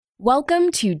Welcome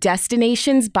to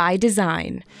Destinations by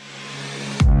Design.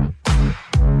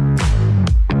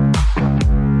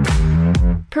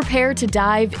 Prepare to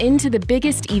dive into the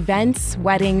biggest events,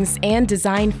 weddings, and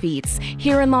design feats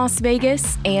here in Las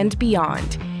Vegas and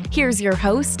beyond. Here's your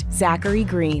host, Zachary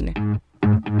Green.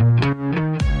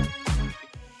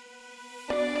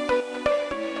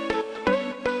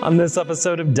 On this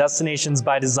episode of Destinations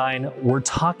by Design, we're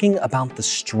talking about the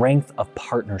strength of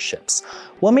partnerships.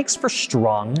 What makes for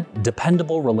strong,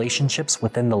 dependable relationships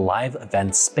within the live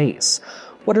event space?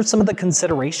 What are some of the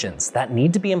considerations that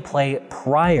need to be in play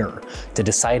prior to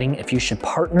deciding if you should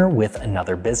partner with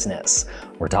another business?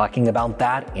 We're talking about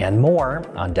that and more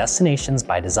on Destinations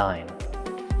by Design.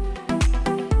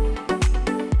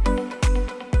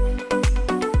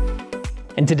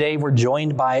 And today we're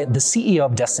joined by the CEO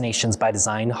of Destinations by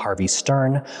Design, Harvey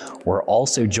Stern. We're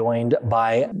also joined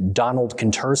by Donald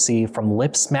Contursi from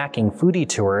Lip Smacking Foodie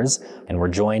Tours. And we're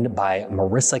joined by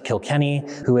Marissa Kilkenny,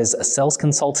 who is a sales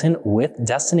consultant with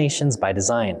Destinations by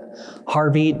Design.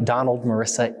 Harvey, Donald,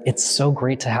 Marissa, it's so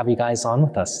great to have you guys on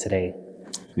with us today.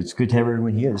 It's good to have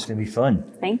everyone here. It's going to be fun.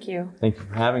 Thank you. Thank you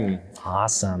for having me.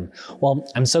 Awesome. Well,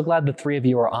 I'm so glad the three of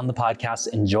you are on the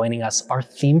podcast and joining us. Our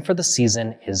theme for the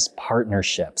season is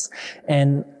partnerships.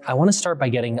 And I want to start by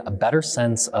getting a better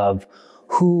sense of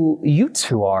who you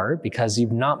two are, because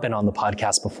you've not been on the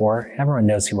podcast before. Everyone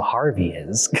knows who Harvey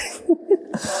is.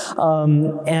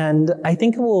 And I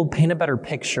think it will paint a better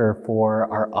picture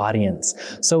for our audience.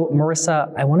 So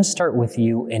Marissa, I want to start with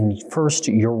you in first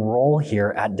your role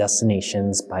here at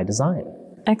Destinations by Design.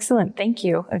 Excellent. Thank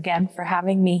you again for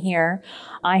having me here.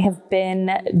 I have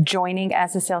been joining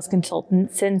as a sales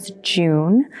consultant since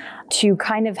June to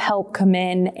kind of help come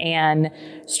in and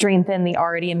strengthen the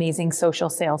already amazing social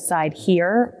sales side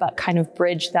here, but kind of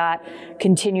bridge that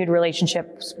continued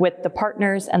relationships with the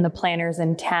partners and the planners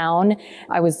in town.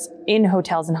 I was in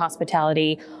hotels and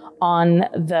hospitality on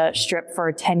the Strip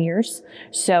for 10 years.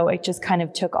 So it just kind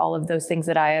of took all of those things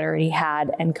that I had already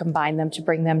had and combined them to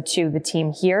bring them to the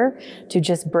team here to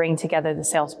just bring together the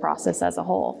sales process as a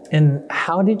whole. And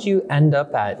how did you end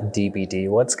up at DBD?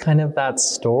 What's kind of that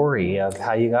story of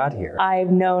how you got here? I've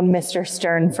known Mr.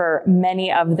 Stern for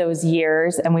many of those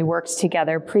years, and we worked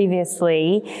together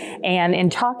previously. And in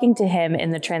talking to him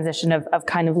in the transition of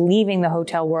kind of leaving the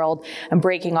hotel world and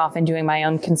breaking off and doing my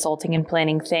own consulting and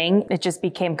planning thing, it just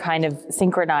became kind of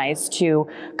synchronized to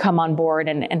come on board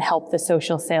and help the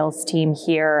social sales team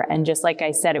here. And just like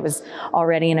I said, it was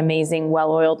already an amazing,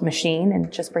 well-oiled machine,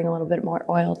 and just bring a little bit more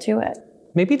oil to it.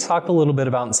 Maybe talk a little bit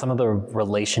about some of the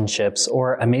relationships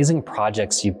or amazing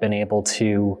projects you've been able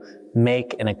to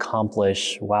make and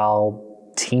accomplish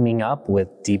while teaming up with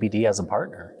DBD as a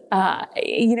partner.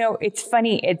 It's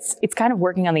funny. It's kind of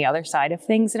working on the other side of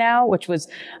things now, which was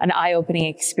an eye-opening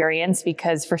experience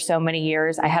because for so many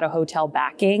years I had a hotel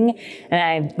backing and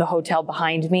I had the hotel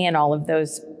behind me and all of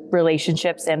those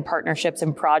relationships and partnerships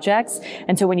and projects.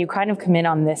 And so when you kind of come in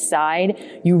on this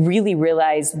side, you really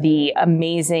realize the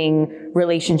amazing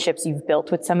relationships you've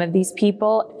built with some of these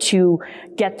people to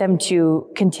get them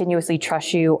to continuously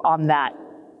trust you on that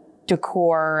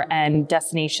decor and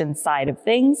destination side of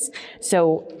things.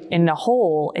 So in the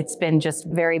whole, it's been just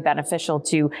very beneficial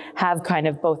to have kind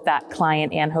of both that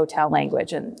client and hotel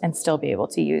language and still be able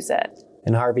to use it.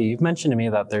 And Harvey, you've mentioned to me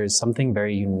that there's something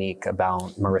very unique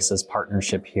about Marissa's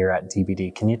partnership here at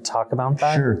DBD. Can you talk about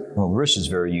that? Sure. Well, Marissa's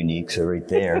very unique, so right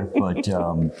there. But,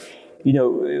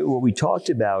 what we talked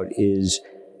about is,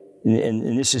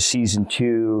 and this is season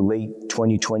 2, late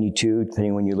 2022,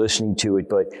 depending on when you're listening to it,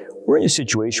 but we're in a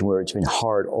situation where it's been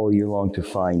hard all year long to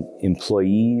find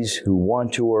employees who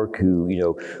want to work,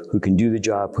 who can do the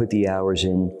job, put the hours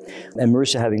in. And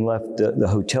Marissa, having left the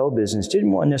hotel business,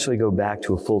 didn't want to necessarily go back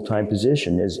to a full-time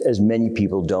position, as many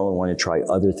people don't want to try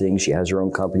other things. She has her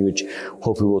own company, which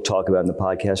hopefully we'll talk about in the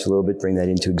podcast a little bit, bring that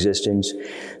into existence.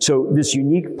 So this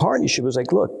unique partnership was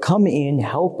like, look, come in,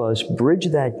 help us bridge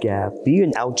that gap, be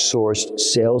an outsourced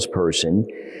salesperson.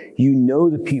 You know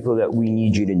the people that we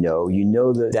need you to know. You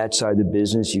know that side of the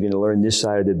business. You're going to learn this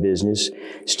side of the business.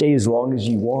 Stay as long as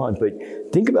you want. But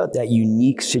think about that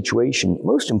unique situation.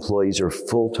 Most employees are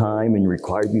full-time and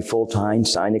required to be full-time,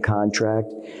 sign a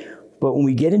contract. But when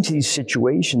we get into these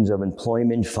situations of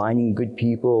employment, finding good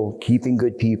people, keeping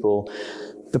good people,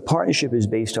 the partnership is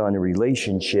based on a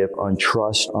relationship, on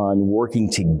trust, on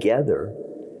working together,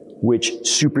 which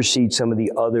supersedes some of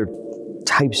the other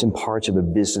types and parts of a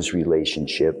business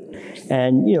relationship.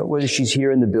 And, whether she's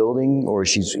here in the building or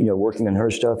she's, working on her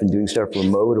stuff and doing stuff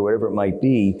remote or whatever it might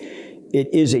be,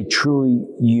 it is a truly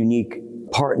unique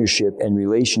partnership and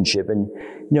relationship. And,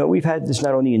 we've had this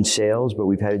not only in sales, but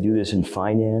we've had to do this in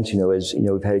finance,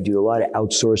 we've had to do a lot of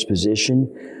outsourced position,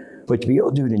 but to be able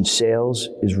to do it in sales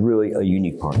is really a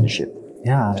unique partnership.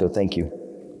 Yeah. So thank you.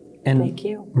 And Thank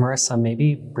you. Marissa,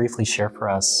 maybe briefly share for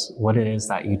us what it is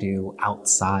that you do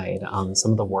outside,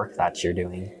 some of the work that you're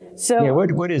doing. So Yeah,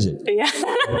 what is it? Yeah,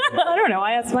 I don't know.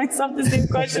 I ask myself the same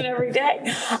question every day.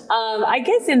 I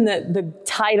guess in the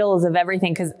titles of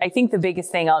everything, because I think the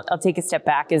biggest thing, I'll take a step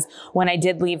back, is when I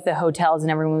did leave the hotels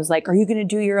and everyone was like, are you going to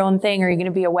do your own thing? Are you going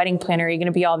to be a wedding planner? Are you going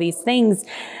to be all these things?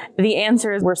 The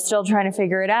answer is we're still trying to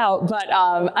figure it out. But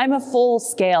I'm a full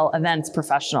scale events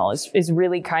professional is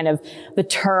really kind of the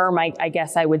term I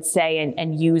guess I would say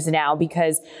and use now,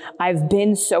 because I've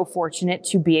been so fortunate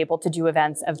to be able to do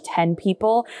events of 10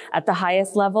 people at the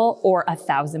highest level or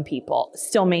 1,000 people,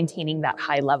 still maintaining that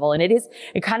high level. And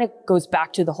it kind of goes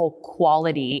back to the whole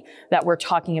quality that we're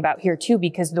talking about here too,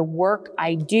 because the work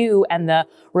I do and the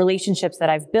relationships that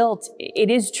I've built,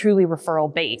 it is truly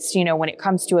referral based, when it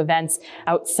comes to events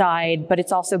outside, but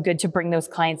it's also good to bring those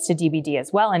clients to DBD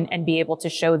as well and be able to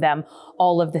show them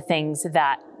all of the things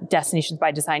that Destinations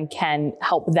by Design can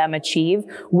help them achieve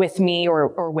with me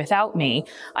or without me.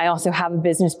 I also have a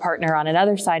business partner on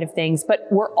another side of things, but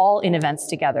we're all in events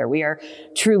together. We are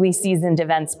truly seasoned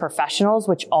events professionals,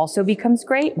 which also becomes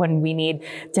great when we need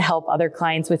to help other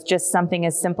clients with just something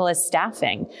as simple as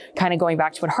staffing. Kind of going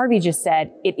back to what Harvey just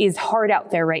said, it is hard out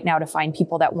there right now to find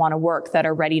people that want to work, that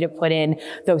are ready to put in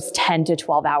those 10 to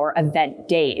 12 hour event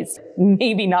days.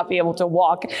 Maybe not be able to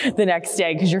walk the next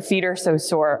day because your feet are so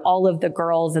sore. All of the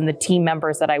girls and the team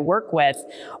members that I work with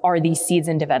are these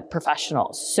seasoned event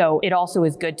professionals. So it also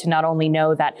is good to not only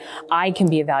know that I can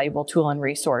be a valuable tool and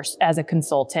resource as a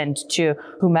consultant to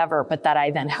whomever, but that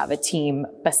I then have a team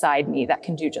beside me that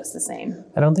can do just the same.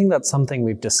 I don't think that's something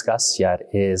we've discussed yet,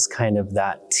 is kind of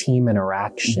that team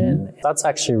interaction. Mm-hmm. That's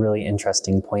actually a really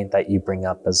interesting point that you bring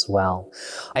up as well.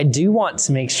 I do want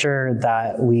to make sure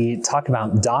that we talk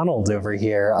about Donald over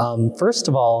here. First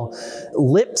of all,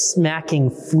 Lip Smacking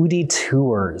Foodie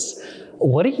Tours.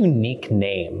 What a unique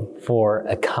name for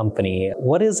a company.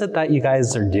 What is it that you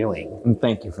guys are doing?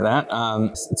 Thank you for that.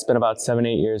 It's been about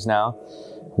 7-8 years now.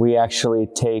 We actually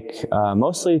take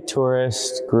mostly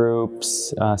tourist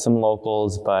groups, some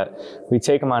locals, but we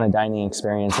take them on a dining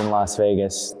experience in Las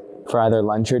Vegas for either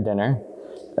lunch or dinner.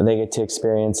 They get to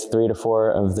experience 3 to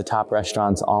 4 of the top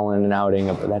restaurants all in an outing.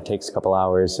 That takes a couple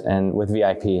hours, and with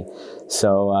VIP.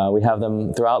 So we have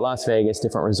them throughout Las Vegas,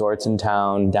 different resorts in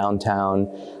town,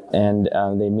 downtown, and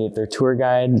they meet their tour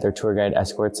guide. Their tour guide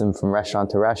escorts them from restaurant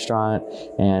to restaurant,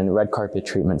 and red carpet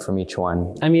treatment from each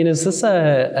one. I mean, is this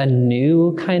a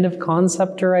new kind of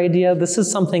concept or idea? This is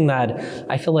something that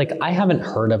I feel like I haven't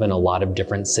heard of in a lot of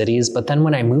different cities, but then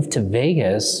when I moved to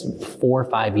Vegas 4 or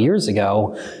 5 years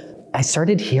ago, I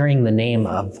started hearing the name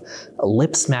of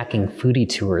Lip Smacking Foodie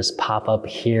Tours pop up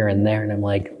here and there, and I'm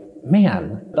like,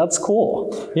 man, that's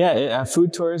cool. Yeah,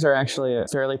 food tours are actually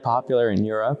fairly popular in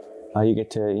Europe. You get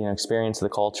to experience the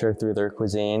culture through their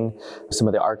cuisine, some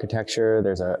of the architecture.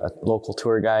 There's a local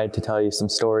tour guide to tell you some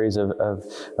stories of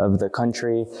the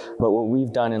country. But what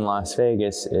we've done in Las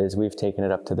Vegas is we've taken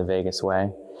it up to the Vegas way.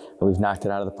 We've knocked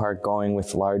it out of the park, going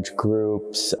with large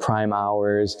groups, prime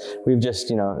hours. We've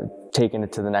just, taken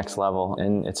it to the next level.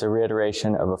 And it's a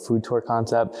reiteration of a food tour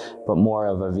concept, but more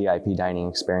of a VIP dining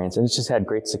experience. And it's just had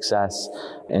great success.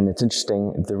 And it's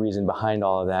interesting, the reason behind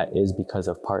all of that is because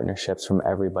of partnerships from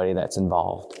everybody that's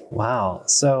involved. Wow.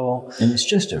 And it's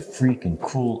just a freaking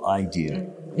cool idea.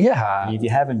 Yeah. If you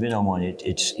haven't been on one,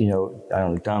 it's, I don't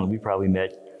know, Donald, we probably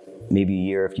met maybe a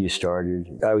year after you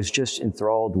started. I was just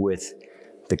enthralled with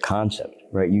the concept,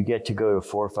 right? You get to go to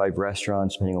 4 or 5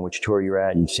 restaurants, depending on which tour you're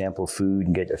at, and sample food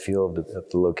and get a feel of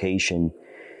the location.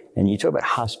 And you talk about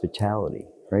hospitality,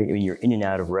 right? I mean, you're in and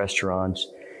out of restaurants.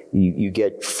 You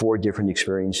get 4 different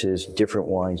experiences, different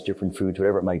wines, different foods,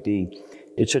 whatever it might be.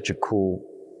 It's such a cool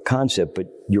concept, but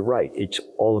you're right. It's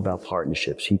all about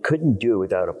partnerships. He couldn't do it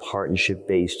without a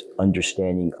partnership-based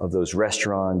understanding of those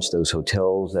restaurants, those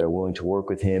hotels that are willing to work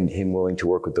with him willing to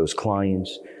work with those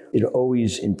clients. It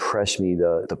always impressed me,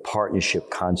 the partnership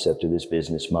concept of this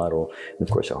business model, and of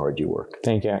course how hard you work.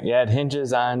 Thank you. Yeah, it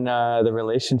hinges on the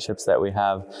relationships that we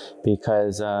have,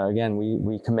 because again,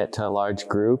 we commit to large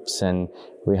groups, and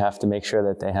We have to make sure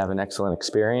that they have an excellent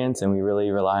experience, and we really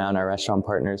rely on our restaurant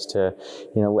partners to,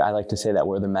 I like to say that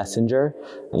we're the messenger.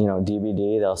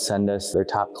 DBD, they'll send us their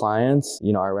top clients,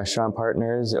 our restaurant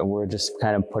partners, and we're just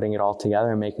kind of putting it all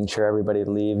together and making sure everybody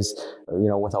leaves,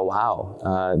 with a wow.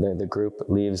 The group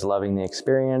leaves loving the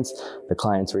experience, the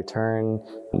clients return,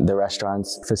 the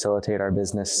restaurants facilitate our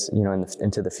business,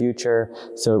 into the future.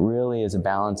 So it really is a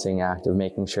balancing act of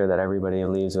making sure that everybody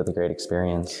leaves with a great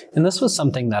experience. And this was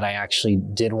something that I actually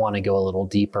did want to go a little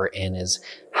deeper in, is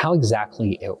how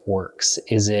exactly it works.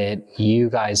 Is it you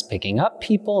guys picking up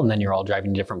people and then you're all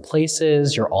driving to different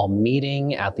places, you're all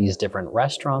meeting at these different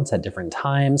restaurants at different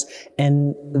times?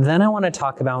 And then I want to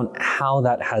talk about how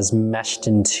that has meshed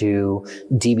into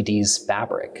DBD's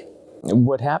fabric.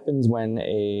 What happens when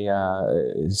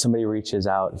somebody reaches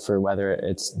out for, whether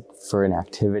it's for an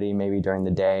activity maybe during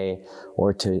the day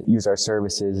or to use our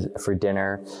services for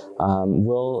dinner,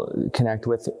 we'll connect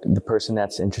with the person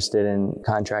that's interested in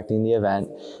contracting the event,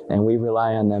 and we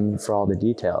rely on them for all the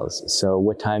details. So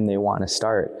what time they want to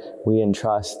start, we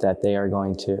entrust that they are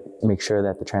going to make sure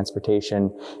that the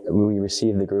transportation, we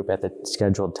receive the group at the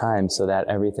scheduled time so that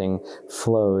everything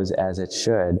flows as it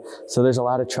should. So there's a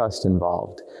lot of trust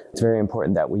involved. It's very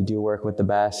important that we do work with the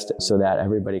best so that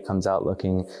everybody comes out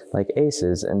looking like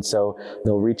aces. And so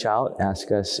they'll reach out,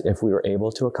 ask us if we were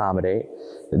able to accommodate.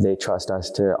 They trust us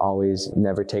to always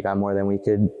never take on more than we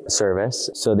could service.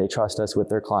 So they trust us with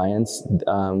their clients.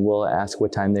 We'll ask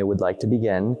what time they would like to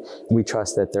begin. We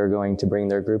trust that they're going to bring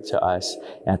their group to us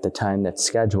at the time that's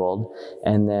scheduled.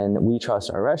 And then we trust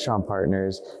our restaurant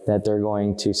partners that they're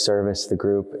going to service the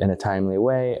group in a timely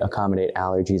way, accommodate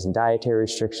allergies and dietary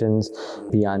restrictions,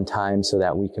 be on time so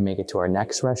that we can make it to our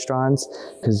next restaurants.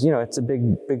 Because, it's a big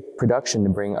production to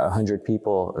bring 100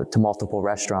 people to multiple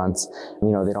restaurants.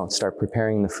 They don't start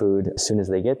preparing the food as soon as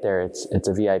they get there. It's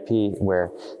a VIP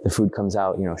where the food comes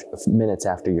out, minutes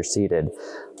after you're seated.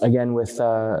 Again, with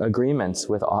agreements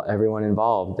with everyone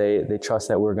involved, they trust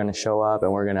that we're going to show up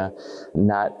and we're going to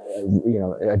not,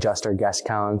 adjust our guest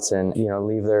counts and,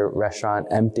 leave their restaurant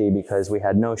empty because we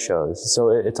had no shows. So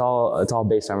it's all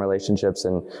based on relationships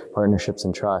and partnerships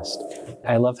and trust.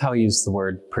 I love how you use the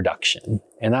word production.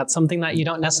 And that's something that you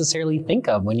don't necessarily think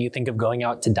of when you think of going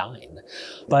out to dine.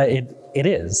 But it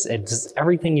is. It's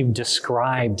everything you've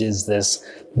described is this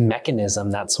mechanism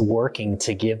that's working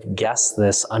to give guests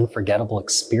this unforgettable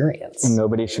experience. And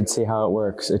nobody should see how it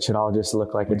works. It should all just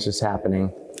look like it's just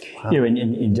happening. Wow.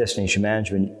 In destination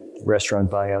management, restaurant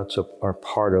buyouts are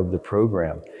part of the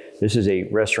program. This is a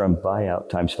restaurant buyout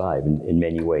times 5 in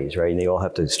many ways, right? And they all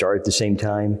have to start at the same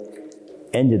time,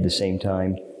 end at the same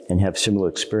time, and have similar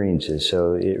experiences.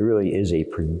 So it really is a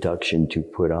production to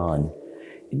put on.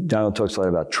 Donald talks a lot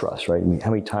about trust, right? I mean,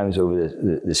 how many times over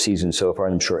the season so far,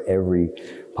 and I'm sure every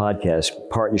podcast,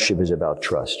 partnership is about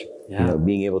trust. Yeah.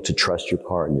 Being able to trust your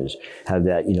partners, have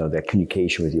that, that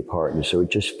communication with your partners. So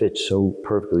it just fits so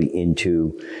perfectly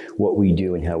into what we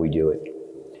do and how we do it.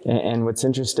 And what's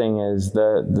interesting is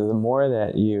the more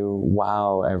that you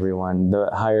wow everyone, the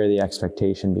higher the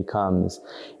expectation becomes.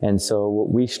 And so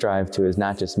what we strive to is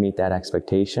not just meet that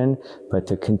expectation, but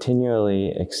to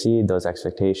continually exceed those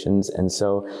expectations. And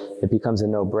so it becomes a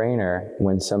no-brainer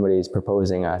when somebody's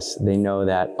proposing us. They know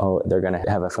that, they're going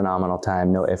to have a phenomenal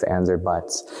time, no ifs, ands, or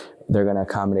buts. They're going to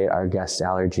accommodate our guests'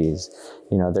 allergies.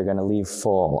 They're going to leave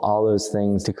full, all those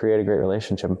things to create a great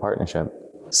relationship and partnership.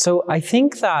 So I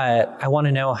think that I want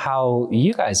to know how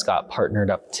you guys got partnered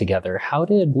up together. How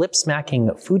did Lip Smacking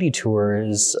Foodie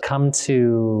Tours come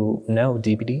to know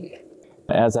DBD?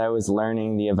 As I was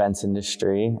learning the events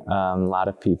industry, a lot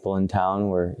of people in town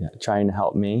were trying to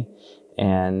help me.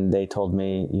 And they told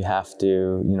me, you have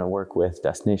to, work with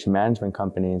destination management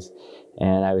companies.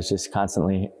 And I was just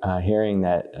constantly hearing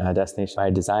that Destination by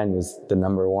Design was the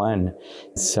number one.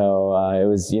 So it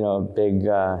was, a big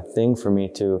thing for me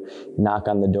to knock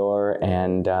on the door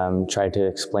and try to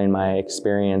explain my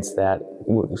experience that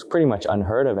was pretty much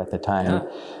unheard of at the time.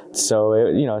 Yeah. So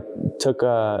it, took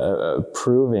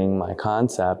proving my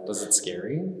concept. Was it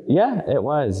scary? Yeah, it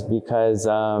was, because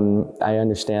I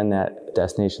understand that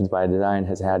Destinations by Design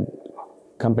has had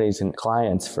companies and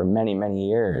clients for many, many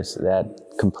years that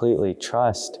completely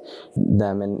trust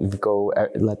them and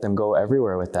let them go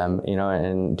everywhere with them,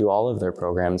 and do all of their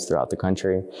programs throughout the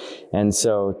country. And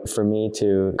so for me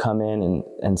to come in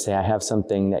and say, I have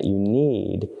something that you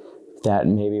need that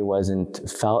maybe wasn't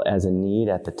felt as a need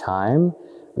at the time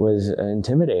was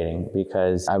intimidating,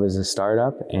 because I was a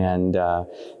startup and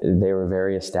they were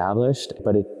very established,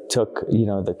 but it took,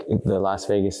 the Las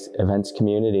Vegas events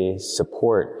community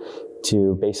support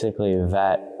to basically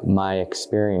vet my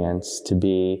experience to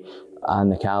be on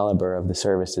the caliber of the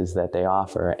services that they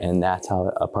offer. And that's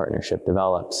how a partnership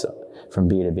develops from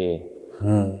B to B.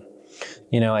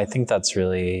 I think that's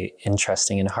really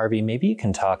interesting. And Harvey, maybe you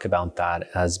can talk about that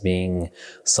as being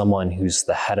someone who's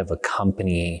the head of a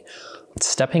company,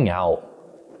 stepping out,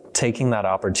 taking that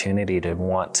opportunity to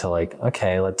want to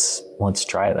okay, let's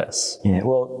try this. Yeah,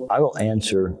 well, I will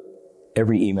answer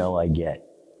every email I get.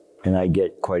 And I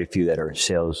get quite a few that are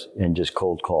sales and just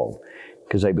cold call,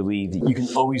 because I believe that you can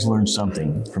always learn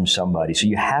something from somebody. So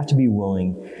you have to be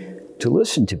willing to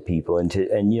listen to people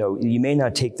and you may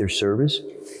not take their service,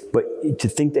 but to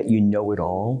think that you know it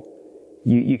all,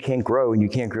 you can't grow, and you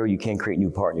can't grow, you can't create new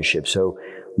partnerships. So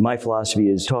my philosophy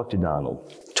is talk to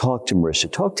Donald, talk to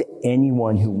Marissa, talk to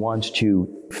anyone who wants to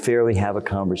fairly have a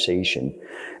conversation.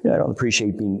 I don't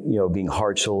appreciate being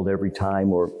hard sold every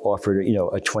time or offered, a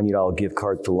 $20 gift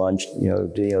card for lunch.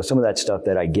 Some of that stuff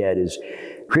that I get is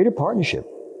create a partnership.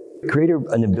 Create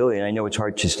an ability, and I know it's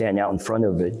hard to stand out in front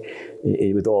of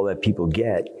it with all that people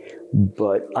get,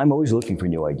 but I'm always looking for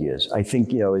new ideas. I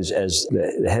think, as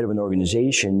the head of an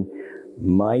organization,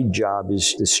 my job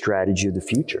is the strategy of the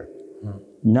future,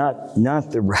 not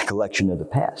the recollection of the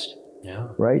past. Yeah.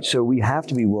 Right? So we have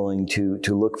to be willing to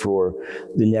look for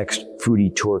the next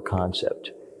foodie tour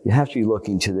concept. You have to be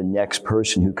looking to the next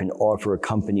person who can offer a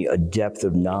company a depth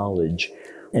of knowledge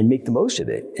and make the most of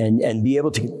it and be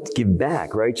able to give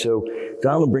back, right? So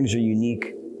Donald brings a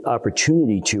unique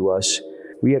opportunity to us.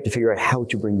 We have to figure out how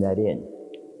to bring that in.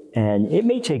 And it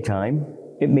may take time,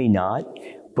 it may not,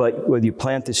 but whether you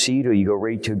plant the seed or you go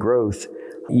right to growth,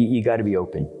 you got to be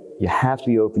open. You have to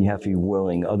be open, you have to be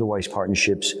willing. Otherwise,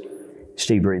 partnerships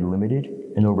stay very limited,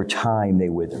 and over time, they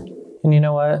wither. And you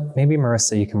know what? Maybe,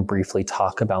 Marissa, you can briefly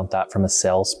talk about that from a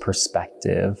sales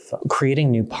perspective, creating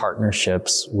new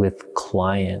partnerships with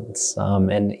clients,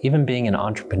 and even being an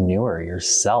entrepreneur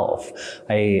yourself.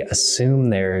 I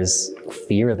assume there's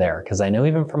fear there, because I know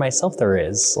even for myself there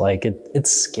is.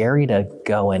 It's scary to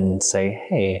go and say,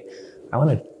 hey, I want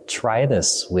to try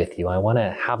this with you. I want to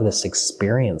have this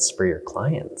experience for your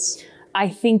clients. I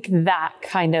think that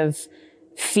kind of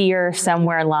fear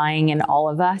somewhere lying in all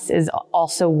of us is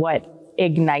also what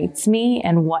ignites me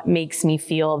and what makes me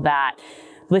feel that,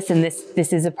 listen,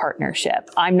 this is a partnership.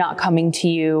 I'm not coming to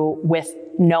you with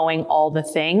knowing all the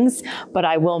things, but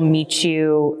I will meet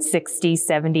you 60,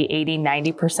 70, 80,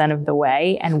 90% of the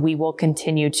way. And we will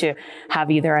continue to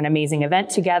have either an amazing event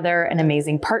together, an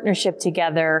amazing partnership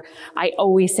together. I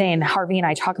always say, and Harvey and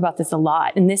I talk about this a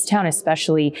lot, in this town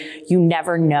especially, you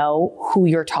never know who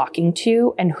you're talking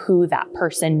to and who that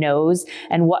person knows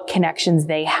and what connections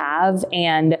they have.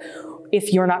 And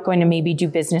if you're not going to maybe do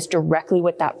business directly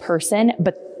with that person,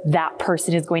 but that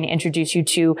person is going to introduce you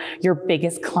to your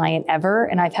biggest client ever.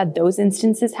 And I've had those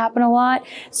instances happen a lot.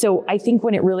 So I think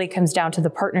when it really comes down to the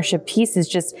partnership piece is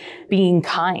just being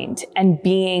kind and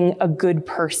being a good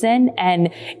person.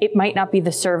 And it might not be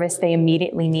the service they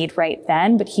immediately need right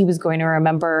then, but he was going to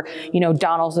remember,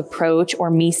 Donald's approach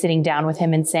or me sitting down with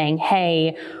him and saying,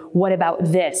 hey, what about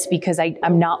this? Because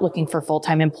I'm not looking for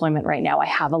full-time employment right now. I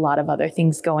have a lot of other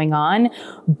things going on,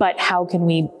 but how can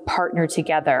we partner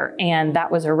together? And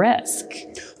that was a risk.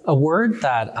 A word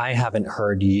that I haven't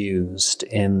heard used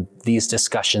in these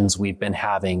discussions we've been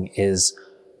having is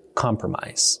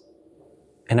compromise.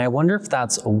 And I wonder if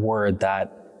that's a word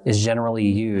that is generally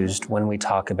used when we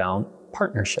talk about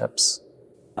partnerships.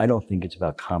 I don't think it's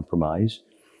about compromise.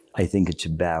 I think it's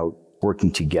about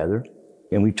working together.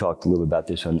 And we've talked a little about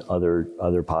this on other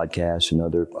podcasts and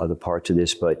other parts of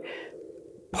this, but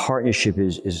partnership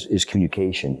is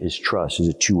communication, is trust, is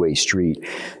a two-way street.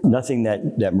 Nothing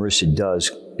that Marissa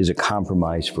does is a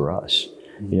compromise for us.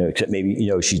 Except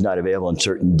maybe, she's not available on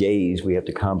certain days. We have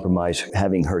to compromise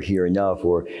having her here enough,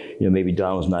 or, maybe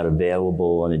Donald's not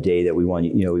available on a day that we want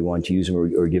to use him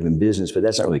or give him business, but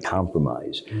that's not really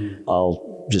compromise.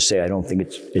 I'll just say I don't think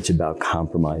it's about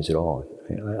compromise at all.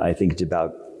 I think it's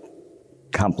about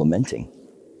complementing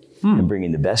and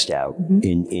bringing the best out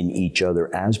in each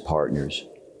other as partners.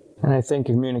 And I think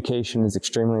communication is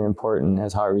extremely important,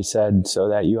 as Harvey said, so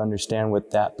that you understand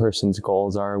what that person's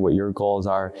goals are, what your goals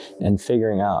are, and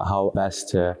figuring out how best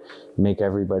to make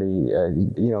everybody,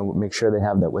 make sure they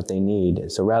have what they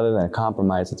need. So rather than a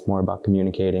compromise, it's more about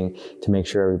communicating to make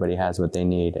sure everybody has what they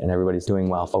need and everybody's doing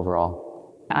well overall.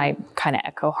 I kind of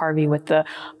echo Harvey with the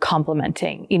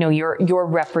complimenting. You're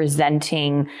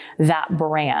representing that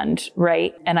brand,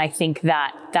 right? And I think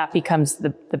that becomes the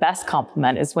best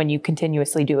compliment is when you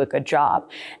continuously do a good job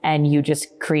and you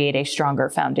just create a stronger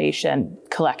foundation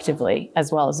collectively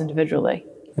as well as individually.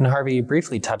 And Harvey, you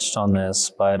briefly touched on this,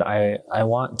 but I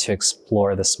want to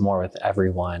explore this more with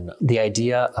everyone. The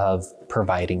idea of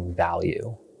providing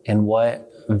value and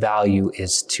what value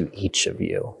is to each of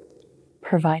you.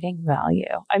 Providing value.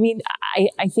 I mean,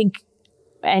 I think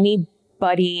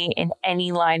anybody in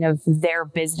any line of their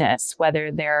business,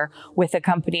 whether they're with a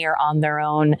company or on their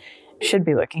own, should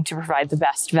be looking to provide the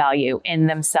best value in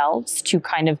themselves to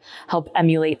kind of help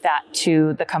emulate that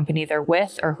to the company they're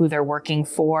with or who they're working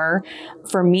for.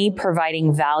 For me,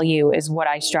 providing value is what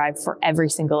I strive for every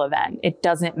single event. It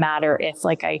doesn't matter if,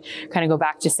 like I kind of go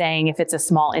back to saying, if it's a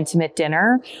small intimate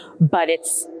dinner, but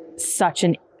it's such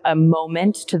a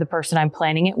moment to the person I'm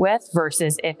planning it with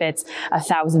versus if it's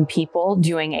 1,000 people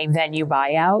doing a venue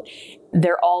buyout.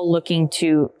 They're all looking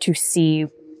to see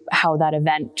how that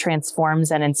event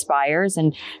transforms and inspires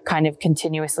and kind of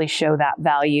continuously show that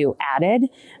value added.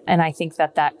 And I think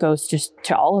that goes just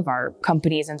to all of our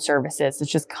companies and services.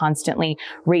 It's just constantly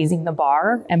raising the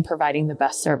bar and providing the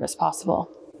best service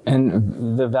possible.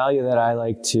 And the value that I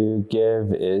like to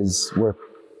give is where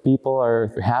people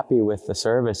are happy with the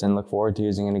service and look forward to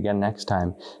using it again next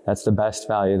time. That's the best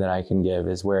value that I can give,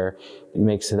 is where it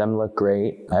makes them look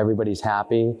great. Everybody's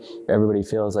happy. Everybody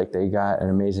feels like they got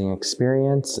an amazing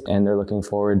experience and they're looking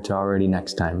forward to already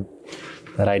next time.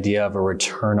 That idea of a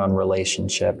return on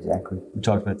relationship. Exactly. We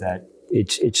talked about that.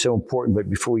 It's so important, but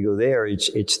before we go there,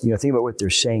 it's think about what they're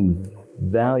saying.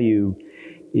 Value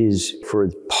is for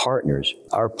partners.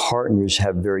 Our partners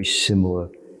have very similar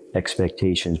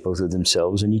expectations, both of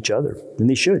themselves and each other, and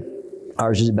they should.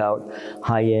 Ours is about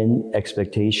high-end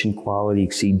expectation, quality,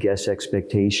 exceed guest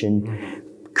expectation,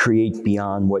 create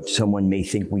beyond what someone may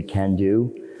think we can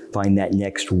do, find that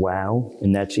next wow.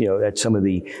 And that's some of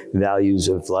the values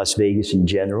of Las Vegas in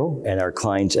general and our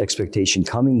clients' expectation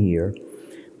coming here.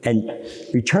 And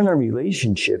return on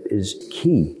relationship is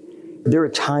key. There are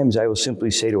times I will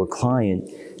simply say to a client,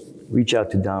 reach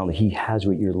out to Donald, he has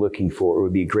what you're looking for. It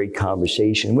would be a great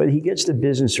conversation. Whether he gets the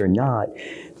business or not,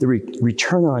 the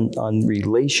return on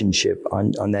relationship,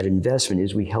 on that investment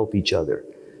is we help each other.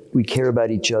 We care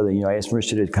about each other. I asked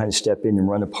Marissa to kind of step in and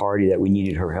run a party that we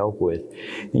needed her help with.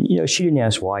 And, she didn't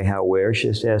ask why, how, where. She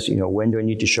just asked, when do I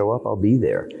need to show up? I'll be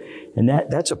there. And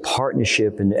that's a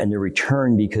partnership and the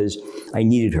return, because I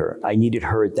needed her. I needed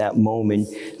her at that moment.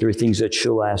 There are things that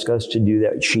she'll ask us to do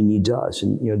that she needs us.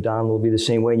 And, Don will be the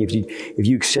same way. And if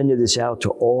you extended this out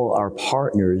to all our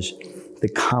partners, the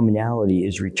commonality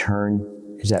is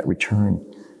that return.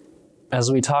 As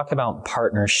we talk about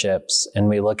partnerships and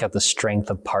we look at the strength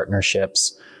of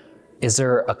partnerships, is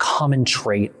there a common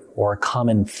trait or a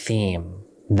common theme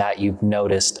that you've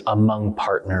noticed among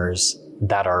partners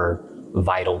that are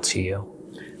vital to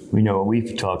you? We know what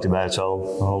we've talked about, so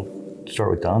I'll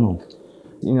start with Donald.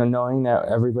 Knowing that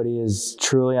everybody is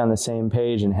truly on the same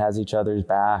page and has each other's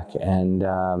back, and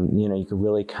you can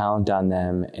really count on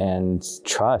them, and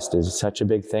trust is such a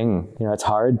big thing. It's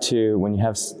hard to, when you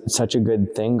have such a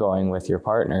good thing going with your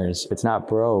partners, if it's not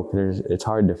broke, it's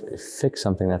hard to fix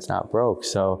something that's not broke.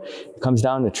 So it comes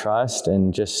down to trust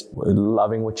and just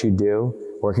loving what you do,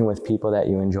 working with people that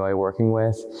you enjoy working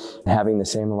with, having the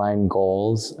same aligned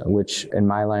goals, which in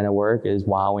my line of work is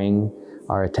wowing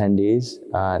our attendees,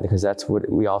 because that's what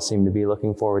we all seem to be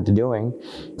looking forward to doing.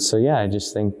 So yeah, I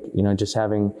just think, just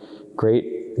having great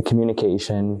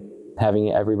communication, having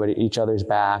each other's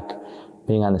back,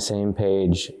 being on the same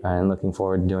page, and looking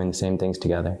forward to doing the same things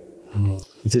together.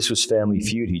 If this was Family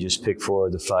Feud, he just picked 4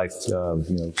 of the 5, I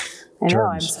know,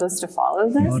 terms. I'm supposed to follow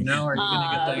this. Oh no, are you going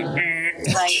to get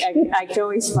that? I can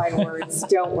always find words,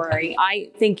 don't worry.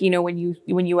 I think, when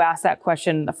you asked that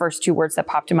question, the first 2 words that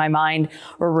popped in my mind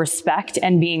were respect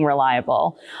and being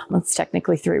reliable. That's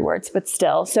technically 3 words, but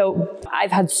still. So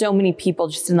I've had so many people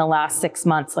just in the last 6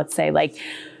 months, let's say, like,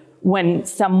 when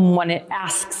someone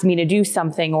asks me to do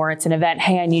something, or it's an event,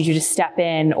 hey, I need you to step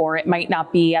in, or it might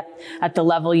not be at the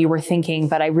level you were thinking,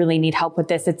 but I really need help with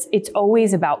this. It's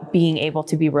always about being able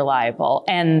to be reliable,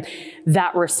 and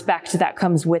that respect that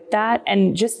comes with that.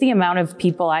 And just the amount of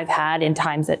people I've had in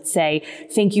times that say,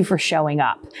 thank you for showing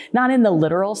up, not in the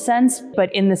literal sense,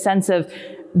 but in the sense of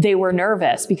they were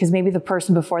nervous because maybe the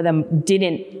person before them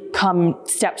didn't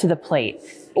step to the plate,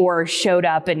 or showed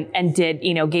up and did,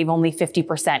 gave only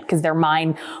 50% because their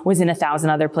mind was in 1,000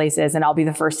 other places. And I'll be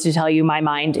the first to tell you, my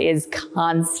mind is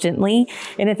constantly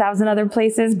in 1,000 other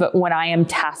places. But when I am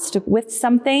tasked with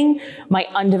something, my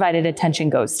undivided attention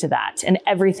goes to that. And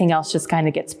everything else just kind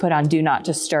of gets put on do not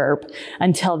disturb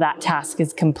until that task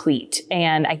is complete.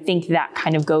 And I think that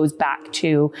kind of goes back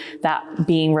to that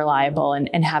being reliable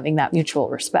and having that mutual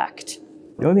respect.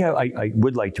 The only thing I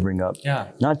would like to bring up, Yeah.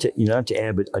 not to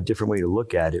add, but a different way to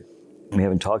look at it, we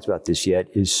haven't talked about this yet,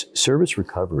 is service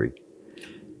recovery.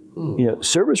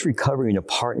 Service recovery in a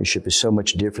partnership is so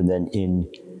much different than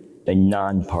in a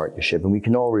non-partnership. And we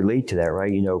can all relate to that,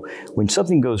 right? When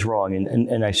something goes wrong,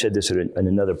 and I said this in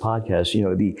another podcast,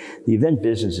 the event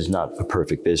business is not a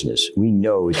perfect business. We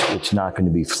know it's not going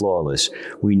to be flawless.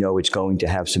 We know it's going to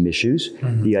have some issues.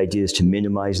 Mm-hmm. The idea is to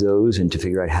minimize those and to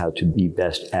figure out how to be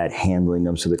best at handling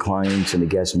them so the clients and the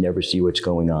guests never see what's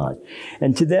going on.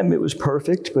 And to them, it was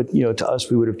perfect, but to us,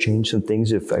 we would have changed some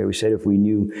things. If we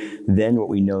knew then what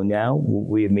we know now,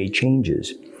 we have made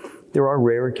changes. There are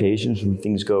rare occasions when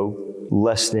things go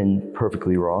less than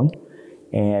perfectly wrong,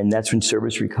 and that's when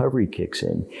service recovery kicks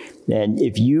in. And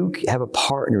if you have a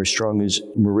partner as strong as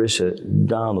Marissa,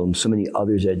 Donald, and so many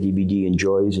others at DBD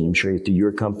enjoys, and I'm sure through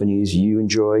your companies you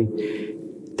enjoy,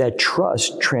 that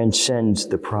trust transcends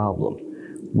the problem.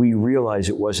 We realize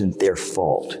it wasn't their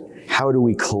fault. How do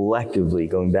we collectively,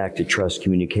 going back to trust,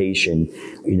 communication,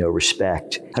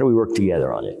 respect, how do we work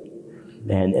together on it?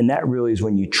 And that really is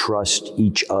when you trust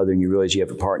each other and you realize you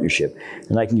have a partnership.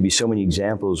 And I can give you so many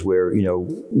examples where,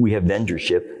 we have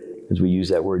vendorship, as we use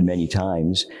that word many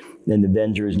times, and the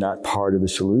vendor is not part of the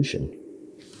solution,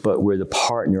 but where the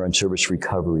partner on service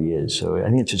recovery is. So I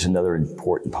think it's just another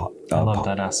important I love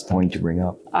that aspect. Point to bring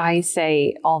up. I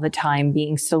say all the time,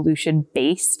 being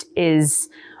solution-based is,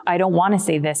 I don't want to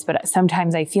say this, but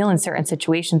sometimes I feel in certain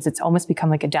situations, it's almost become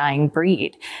like a dying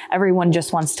breed. Everyone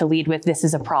just wants to lead with, this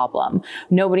is a problem.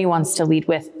 Nobody wants to lead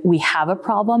with, we have a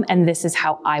problem and this is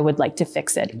how I would like to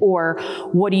fix it. Or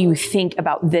what do you think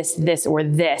about this, or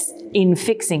this in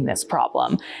fixing this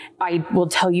problem? I will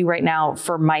tell you right now,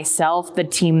 for myself, the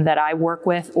team that I work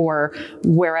with or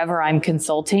wherever I'm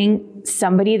consulting,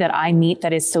 somebody that I meet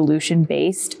that is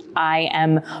solution-based, I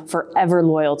am forever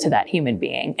loyal to that human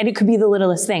being. And it could be the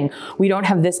littlest thing. We don't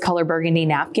have this color burgundy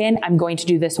napkin. I'm going to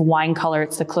do this wine color.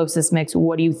 It's the closest mix.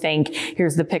 What do you think?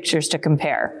 Here's the pictures to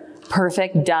compare.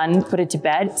 Perfect, done, put it to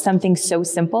bed. Something so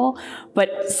simple,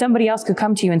 but somebody else could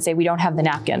come to you and say, we don't have the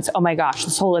napkins. Oh my gosh,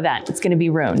 this whole event, it's going to be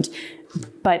ruined.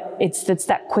 But it's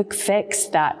that quick fix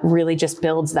that really just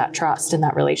builds that trust in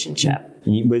that relationship.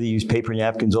 And whether you use paper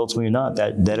napkins ultimately or not,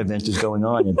 that event is going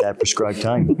on at that prescribed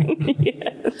time.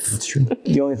 Yes. That's true.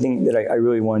 The only thing that I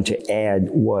really wanted to add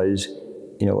was,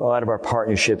 a lot of our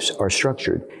partnerships are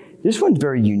structured. This one's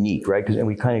very unique, right? And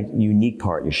we kind of unique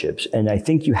partnerships. And I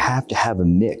think you have to have a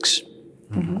mix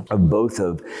of both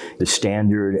of the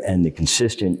standard and the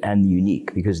consistent and the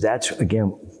unique, because that's,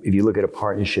 again, if you look at a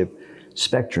partnership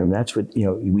spectrum, that's what,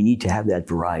 we need to have that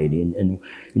variety. And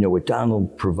what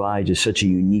Donald provides is such a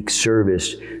unique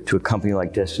service to a company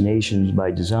like Destinations by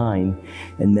Design.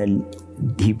 And then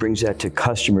he brings that to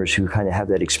customers who kind of have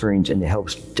that experience, and it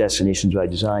helps Destinations by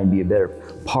Design be a better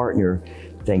partner,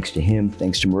 thanks to him,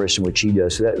 thanks to Marissa and what she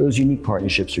does. So those unique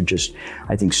partnerships are just,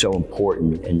 I think, so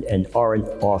important and aren't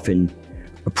often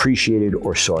appreciated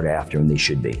or sought after, and they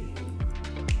should be.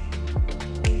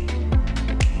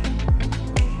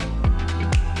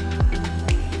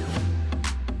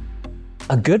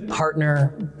 A good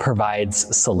partner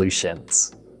provides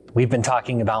solutions. We've been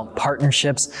talking about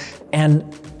partnerships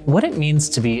and what it means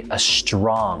to be a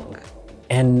strong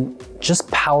and just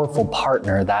powerful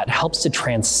partner that helps to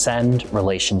transcend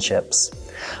relationships.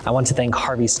 I want to thank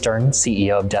Harvey Stern,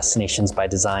 CEO of Destinations by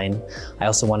Design. I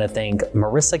also want to thank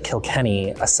Marissa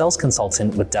Kilkenny, a sales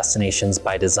consultant with Destinations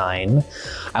by Design.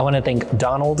 I want to thank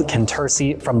Donald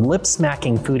Cantursi from Lip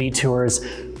Smacking Foodie Tours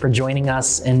for joining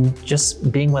us and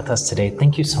just being with us today.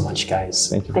 Thank you so much, guys.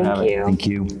 Thank you for having me. Thank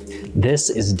you. This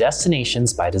is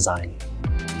Destinations by Design.